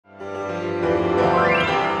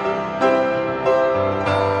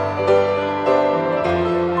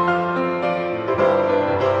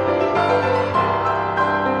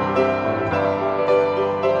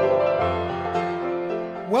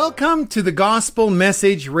Welcome to the Gospel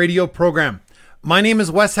Message radio program. My name is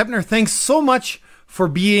Wes Heppner. Thanks so much for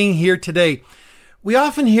being here today. We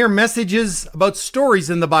often hear messages about stories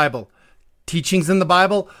in the Bible, teachings in the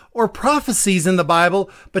Bible, or prophecies in the Bible,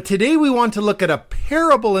 but today we want to look at a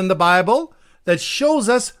parable in the Bible that shows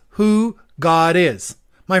us who God is.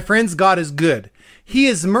 My friends, God is good. He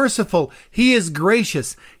is merciful. He is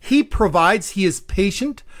gracious. He provides. He is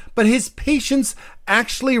patient, but his patience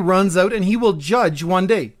actually runs out and he will judge one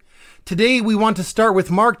day. Today we want to start with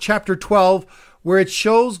Mark chapter 12, where it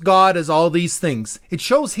shows God as all these things. It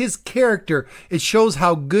shows his character. It shows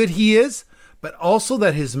how good he is, but also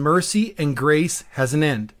that his mercy and grace has an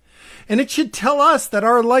end. And it should tell us that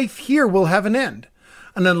our life here will have an end.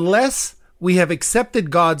 And unless we have accepted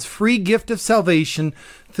God's free gift of salvation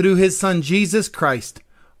through his Son Jesus Christ,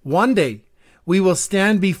 one day we will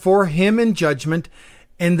stand before him in judgment,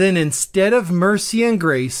 and then instead of mercy and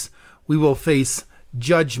grace, we will face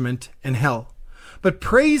judgment and hell. But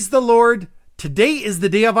praise the Lord, today is the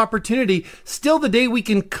day of opportunity, still the day we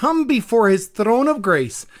can come before his throne of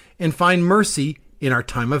grace and find mercy in our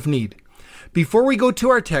time of need. Before we go to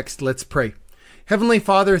our text, let's pray. Heavenly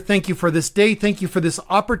Father, thank you for this day. Thank you for this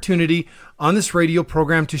opportunity on this radio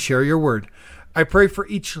program to share your word. I pray for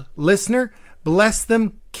each listener. Bless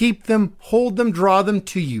them, keep them, hold them, draw them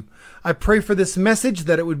to you. I pray for this message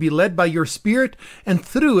that it would be led by your Spirit, and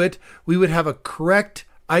through it, we would have a correct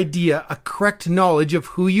idea, a correct knowledge of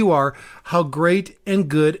who you are, how great and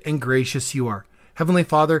good and gracious you are. Heavenly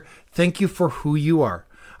Father, thank you for who you are.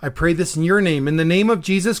 I pray this in your name, in the name of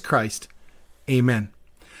Jesus Christ. Amen.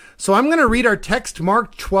 So I'm going to read our text,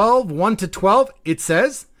 Mark 12, 1-12. It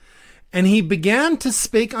says, "And he began to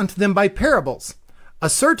speak unto them by parables. A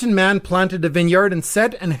certain man planted a vineyard and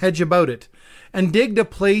set an hedge about it, and digged a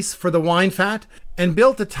place for the wine fat, and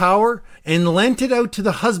built a tower, and lent it out to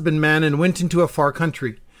the husbandman, and went into a far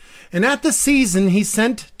country. And at the season he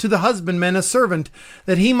sent to the husbandman a servant,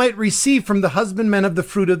 that he might receive from the husbandman of the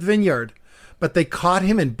fruit of the vineyard. But they caught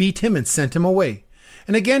him, and beat him, and sent him away.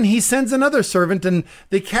 And again he sends another servant, and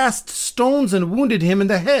they cast stones, and wounded him in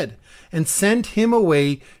the head, and sent him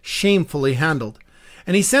away shamefully handled.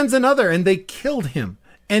 And he sends another, and they killed him,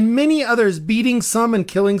 and many others, beating some and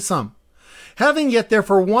killing some. Having yet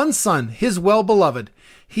therefore one son, his well-beloved,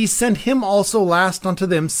 he sent him also last unto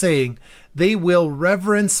them, saying, They will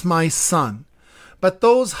reverence my son. But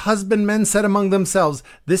those husbandmen said among themselves,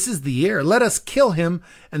 This is the heir, let us kill him,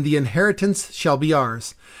 and the inheritance shall be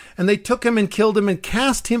ours. And they took him and killed him, and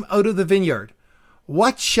cast him out of the vineyard.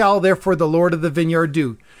 What shall therefore the Lord of the vineyard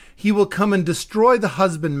do? He will come and destroy the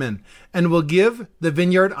husbandmen, and will give the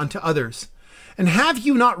vineyard unto others. And have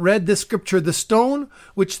you not read this scripture? The stone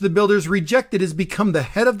which the builders rejected is become the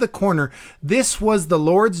head of the corner. This was the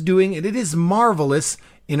Lord's doing, and it is marvelous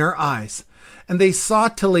in our eyes. And they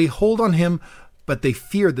sought to lay hold on him, but they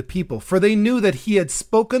feared the people, for they knew that he had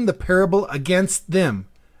spoken the parable against them.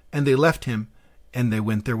 And they left him, and they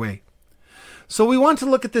went their way." So we want to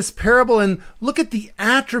look at this parable and look at the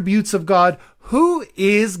attributes of God. Who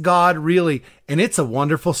is God really? And it's a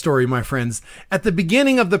wonderful story, my friends. At the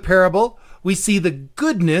beginning of the parable, we see the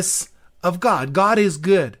goodness of God. God is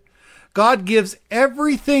good. God gives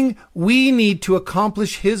everything we need to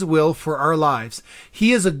accomplish his will for our lives.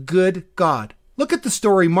 He is a good God. Look at the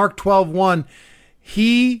story, Mark 12:1.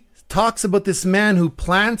 He talks about this man who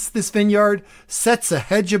plants this vineyard, sets a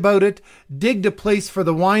hedge about it, digged a place for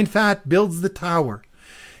the wine fat, builds the tower.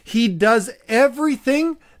 He does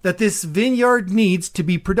everything that this vineyard needs to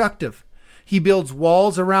be productive. He builds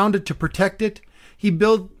walls around it to protect it. He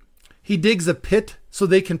digs a pit so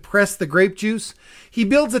they can press the grape juice. He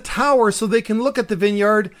builds a tower so they can look at the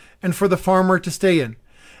vineyard and for the farmer to stay in.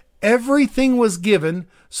 Everything was given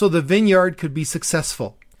so the vineyard could be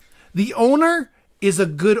successful. The owner is a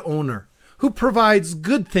good owner who provides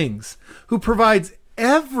good things, who provides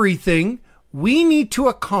everything we need to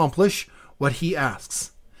accomplish what he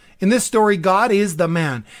asks. In this story, God is the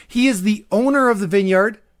man. He is the owner of the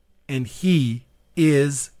vineyard, and he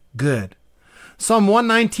is good. Psalm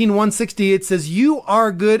 119, 168 says, You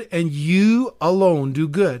are good, and you alone do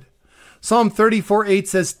good. Psalm 34:8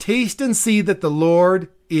 says, Taste and see that the Lord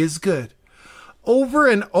is good. Over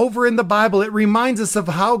and over in the Bible, it reminds us of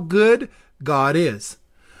how good God is.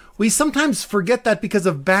 We sometimes forget that because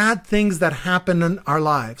of bad things that happen in our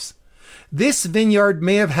lives. This vineyard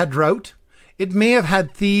may have had drought. It may have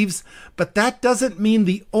had thieves, but that doesn't mean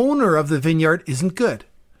the owner of the vineyard isn't good.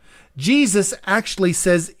 Jesus actually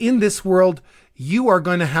says, in this world, you are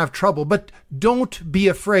going to have trouble, but don't be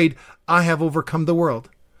afraid. I have overcome the world.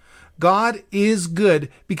 God is good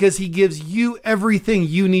because he gives you everything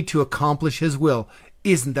you need to accomplish his will.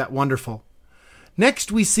 Isn't that wonderful?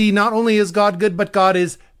 Next, we see not only is God good, but God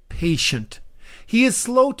is patient. He is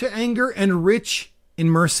slow to anger and rich in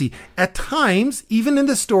mercy. At times, even in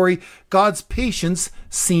the story, God's patience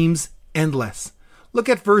seems endless. Look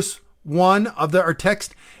at verse 1 of our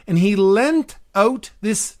text. And he lent out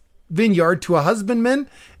this vineyard to a husbandman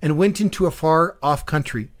and went into a far off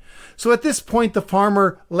country. So at this point, the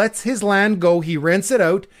farmer lets his land go. He rents it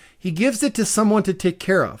out. He gives it to someone to take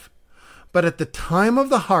care of. But at the time of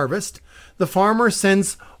the harvest, the farmer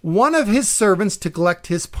sends one of his servants to collect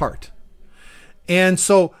his part. And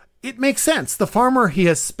so it makes sense. The farmer, he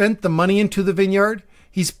has spent the money into the vineyard.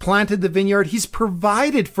 He's planted the vineyard. He's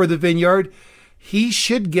provided for the vineyard. He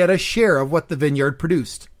should get a share of what the vineyard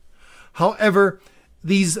produced. However,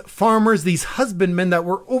 these farmers, these husbandmen that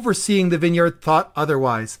were overseeing the vineyard thought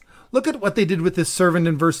otherwise. Look at what they did with this servant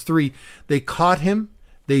in verse 3. They caught him,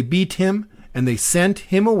 they beat him, and they sent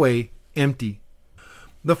him away empty.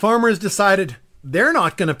 The farmers decided they're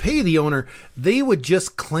not going to pay the owner. They would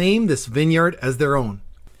just claim this vineyard as their own.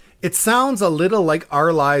 It sounds a little like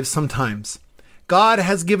our lives sometimes. God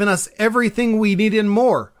has given us everything we need and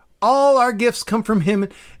more. All our gifts come from Him,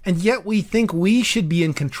 and yet we think we should be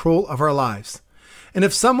in control of our lives. And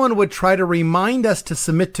if someone would try to remind us to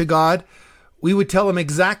submit to God, we would tell them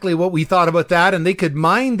exactly what we thought about that, and they could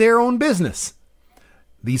mind their own business.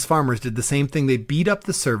 These farmers did the same thing. They beat up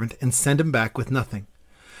the servant and sent him back with nothing.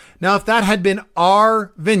 Now, if that had been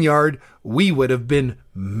our vineyard, we would have been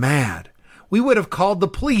mad. We would have called the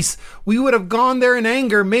police. We would have gone there in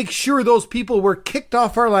anger, make sure those people were kicked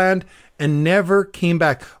off our land and never came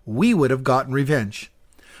back. We would have gotten revenge.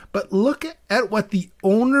 But look at what the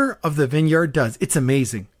owner of the vineyard does. It's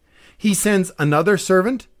amazing. He sends another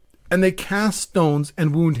servant, and they cast stones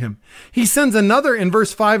and wound him. He sends another in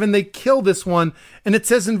verse 5, and they kill this one. And it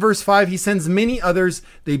says in verse 5, he sends many others.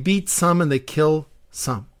 They beat some and they kill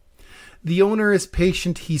some. The owner is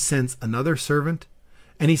patient. He sends another servant,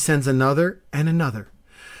 and he sends another and another.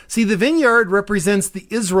 See, the vineyard represents the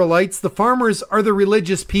Israelites. The farmers are the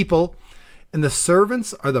religious people, and the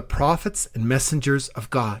servants are the prophets and messengers of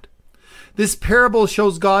God. This parable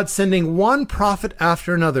shows God sending one prophet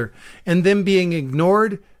after another, and them being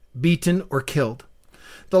ignored, beaten, or killed.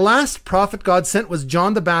 The last prophet God sent was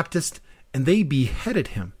John the Baptist, and they beheaded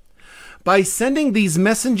him. By sending these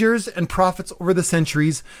messengers and prophets over the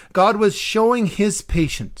centuries, God was showing His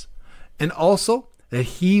patience, and also that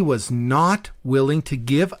He was not willing to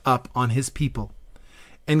give up on His people.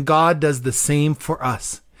 And God does the same for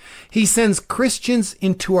us. He sends Christians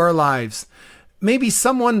into our lives, maybe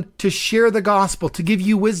someone to share the gospel, to give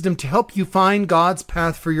you wisdom, to help you find God's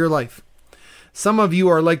path for your life. Some of you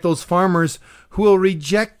are like those farmers who will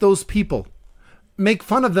reject those people, make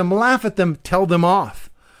fun of them, laugh at them, tell them off.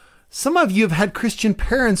 Some of you have had Christian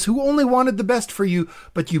parents who only wanted the best for you,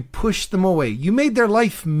 but you pushed them away. You made their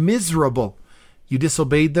life miserable. You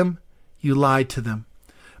disobeyed them. You lied to them.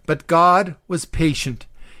 But God was patient.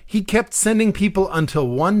 He kept sending people until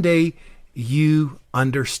one day you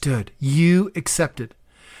understood. You accepted.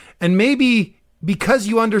 And maybe because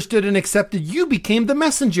you understood and accepted, you became the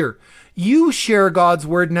messenger. You share God's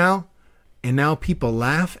word now, and now people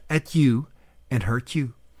laugh at you and hurt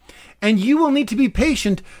you. And you will need to be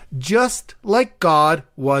patient just like God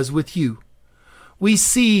was with you. We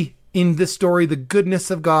see in this story the goodness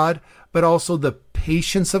of God, but also the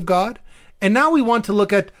patience of God. And now we want to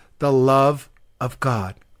look at the love of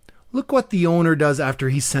God. Look what the owner does after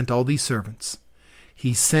he sent all these servants.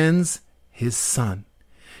 He sends His Son.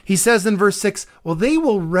 He says in verse 6, well, they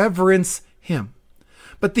will reverence Him.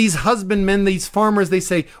 But these husbandmen, these farmers, they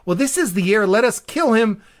say, well, this is the heir. Let us kill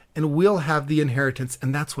him and we'll have the inheritance.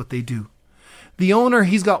 And that's what they do. The owner,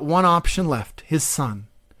 he's got one option left, His Son.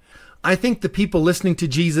 I think the people listening to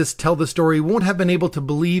Jesus tell the story won't have been able to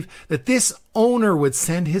believe that this owner would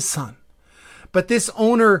send His Son. But this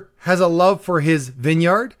owner has a love for his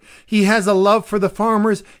vineyard. He has a love for the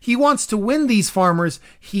farmers. He wants to win these farmers.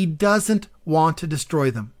 He doesn't want to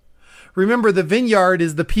destroy them. Remember, the vineyard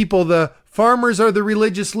is the people. The farmers are the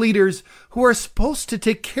religious leaders who are supposed to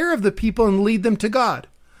take care of the people and lead them to God.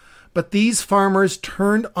 But these farmers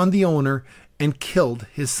turned on the owner and killed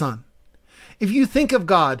His Son. If you think of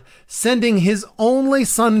God sending His only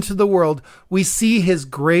Son into the world, we see His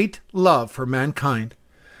great love for mankind.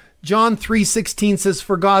 John 3:16 says,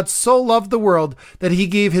 for God so loved the world that He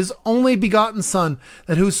gave His only begotten Son,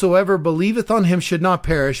 that whosoever believeth on Him should not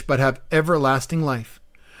perish, but have everlasting life.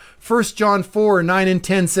 1 John 4:9 and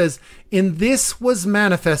 10 says, in this was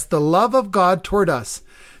manifest the love of God toward us,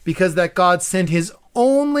 because that God sent His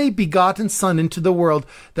only begotten Son into the world,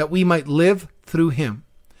 that we might live through Him.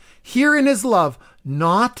 Herein is love,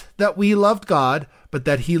 not that we loved God, but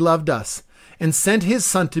that He loved us, and sent his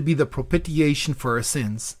Son to be the propitiation for our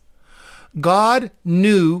sins. God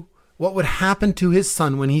knew what would happen to his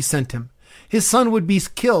Son when he sent him. His Son would be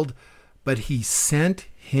killed, but he sent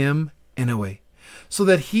him anyway, so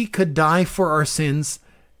that he could die for our sins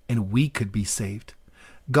and we could be saved.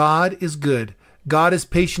 God is good. God is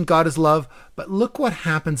patient. God is love. But look what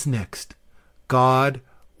happens next. God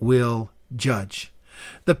will judge.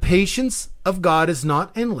 The patience of God is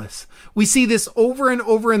not endless. We see this over and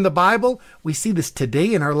over in the Bible. We see this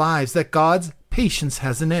today in our lives, that God's patience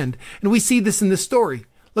has an end. And we see this in this story.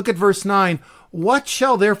 Look at verse 9. What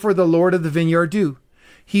shall therefore the Lord of the vineyard do?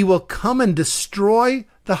 He will come and destroy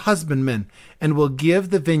the husbandmen and will give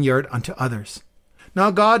the vineyard unto others. Now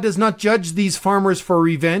God does not judge these farmers for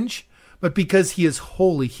revenge, but because he is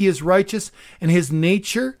holy, he is righteous, and his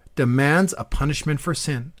nature demands a punishment for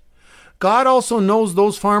sin. God also knows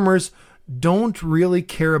those farmers don't really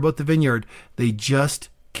care about the vineyard. They just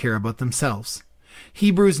care about themselves.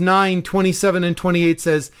 Hebrews 9:27 and 28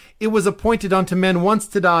 says, "It was appointed unto men once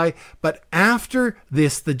to die, but after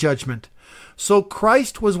this the judgment. So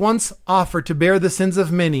Christ was once offered to bear the sins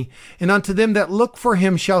of many, and unto them that look for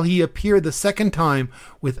him shall he appear the second time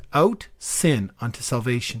without sin unto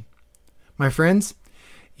salvation." My friends,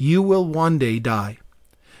 you will one day die,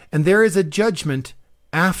 and there is a judgment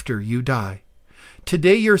after you die.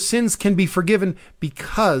 Today your sins can be forgiven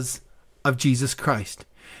because of Jesus Christ.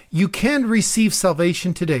 You can receive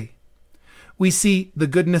salvation today. We see the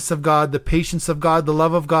goodness of God, the patience of God, the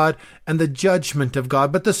love of God, and the judgment of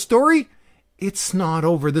God. But the story, it's not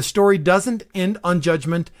over. The story doesn't end on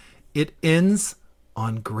judgment. It ends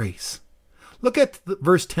on grace. Look at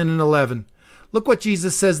verse 10 and 11. Look what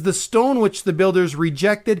Jesus says. The stone which the builders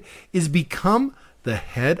rejected is become the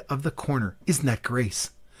head of the corner. Isn't that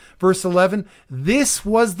grace? Verse 11, this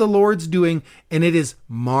was the Lord's doing, and it is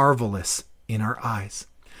marvelous in our eyes.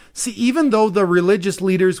 See, even though the religious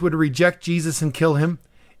leaders would reject Jesus and kill him,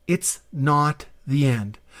 it's not the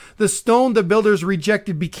end. The stone the builders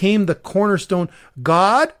rejected became the cornerstone.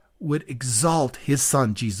 God would exalt his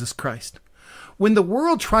Son, Jesus Christ. When the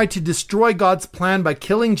world tried to destroy God's plan by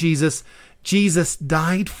killing Jesus, Jesus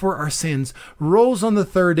died for our sins, rose on the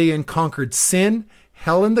third day, and conquered sin,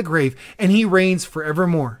 hell, and the grave, and he reigns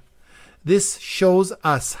forevermore. This shows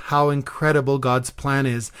us how incredible God's plan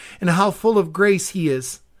is and how full of grace he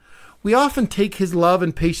is. We often take his love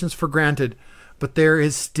and patience for granted, but there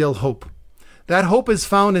is still hope. That hope is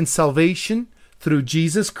found in salvation through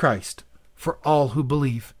Jesus Christ for all who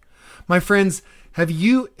believe. My friends, have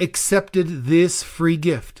you accepted this free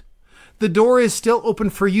gift? The door is still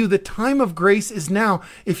open for you. The time of grace is now.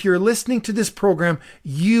 If you're listening to this program,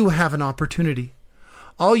 you have an opportunity.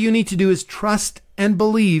 All you need to do is trust and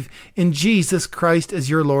believe in Jesus Christ as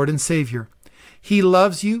your Lord and Savior. He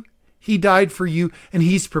loves you, he died for you, and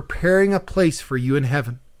he's preparing a place for you in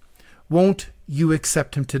heaven. Won't you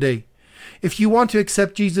accept him today? If you want to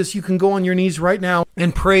accept Jesus, you can go on your knees right now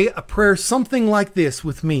and pray a prayer something like this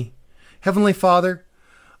with me. Heavenly Father,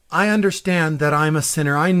 I understand that I'm a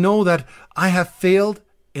sinner. I know that I have failed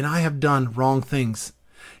and I have done wrong things.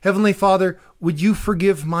 Heavenly Father, would you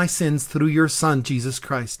forgive my sins through your Son, Jesus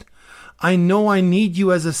Christ? I know I need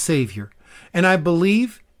you as a Savior, and I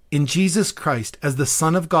believe in Jesus Christ as the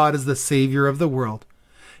Son of God, as the Savior of the world.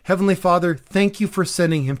 Heavenly Father, thank you for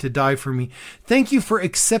sending him to die for me. Thank you for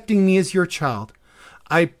accepting me as your child.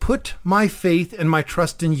 I put my faith and my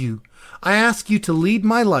trust in you. I ask you to lead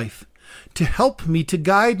my life, to help me, to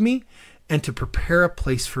guide me, and to prepare a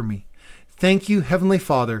place for me. Thank you, Heavenly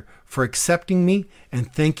Father, for accepting me,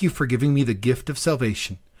 and thank you for giving me the gift of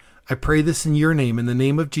salvation. I pray this in your name, in the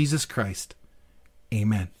name of Jesus Christ.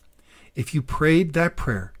 Amen. If you prayed that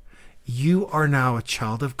prayer, you are now a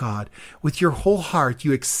child of God. With your whole heart,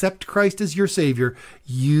 you accept Christ as your Savior.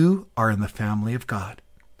 You are in the family of God.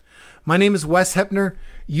 My name is Wes Heppner.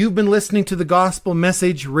 You've been listening to the Gospel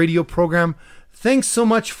Message radio program. Thanks so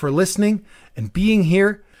much for listening and being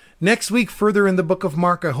here. Next week, further in the book of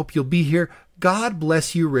Mark, I hope you'll be here. God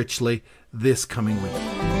bless you richly this coming week.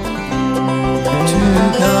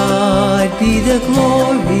 To God be the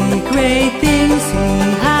glory, great things he